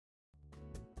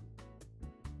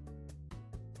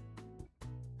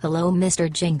Hello Mr.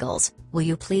 Jingles, will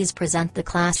you please present the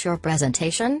class your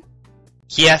presentation?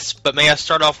 Yes, but may I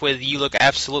start off with you look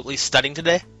absolutely stunning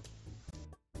today?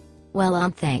 Well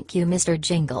thank you Mr.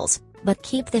 Jingles, but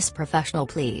keep this professional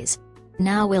please.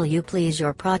 Now will you please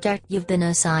your project you've been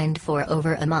assigned for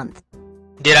over a month.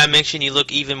 Did I mention you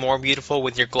look even more beautiful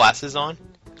with your glasses on?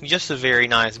 Just a very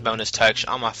nice bonus touch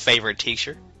on my favorite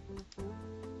teacher.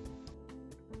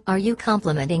 Are you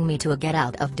complimenting me to get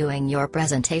out of doing your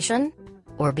presentation?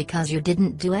 Or because you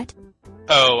didn't do it?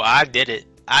 Oh, I did it.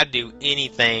 I'd do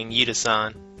anything you'd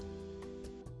assign.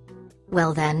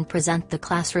 Well then present the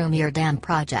classroom your damn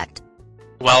project.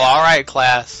 Well, alright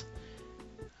class.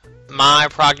 My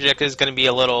project is going to be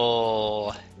a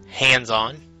little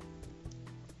hands-on.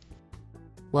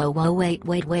 Whoa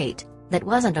wait, that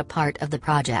wasn't a part of the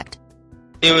project.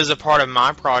 It was a part of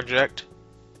my project.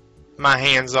 My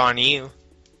hands on you.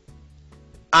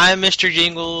 I'm Mr.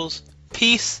 Jingles.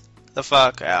 Peace the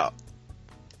fuck out.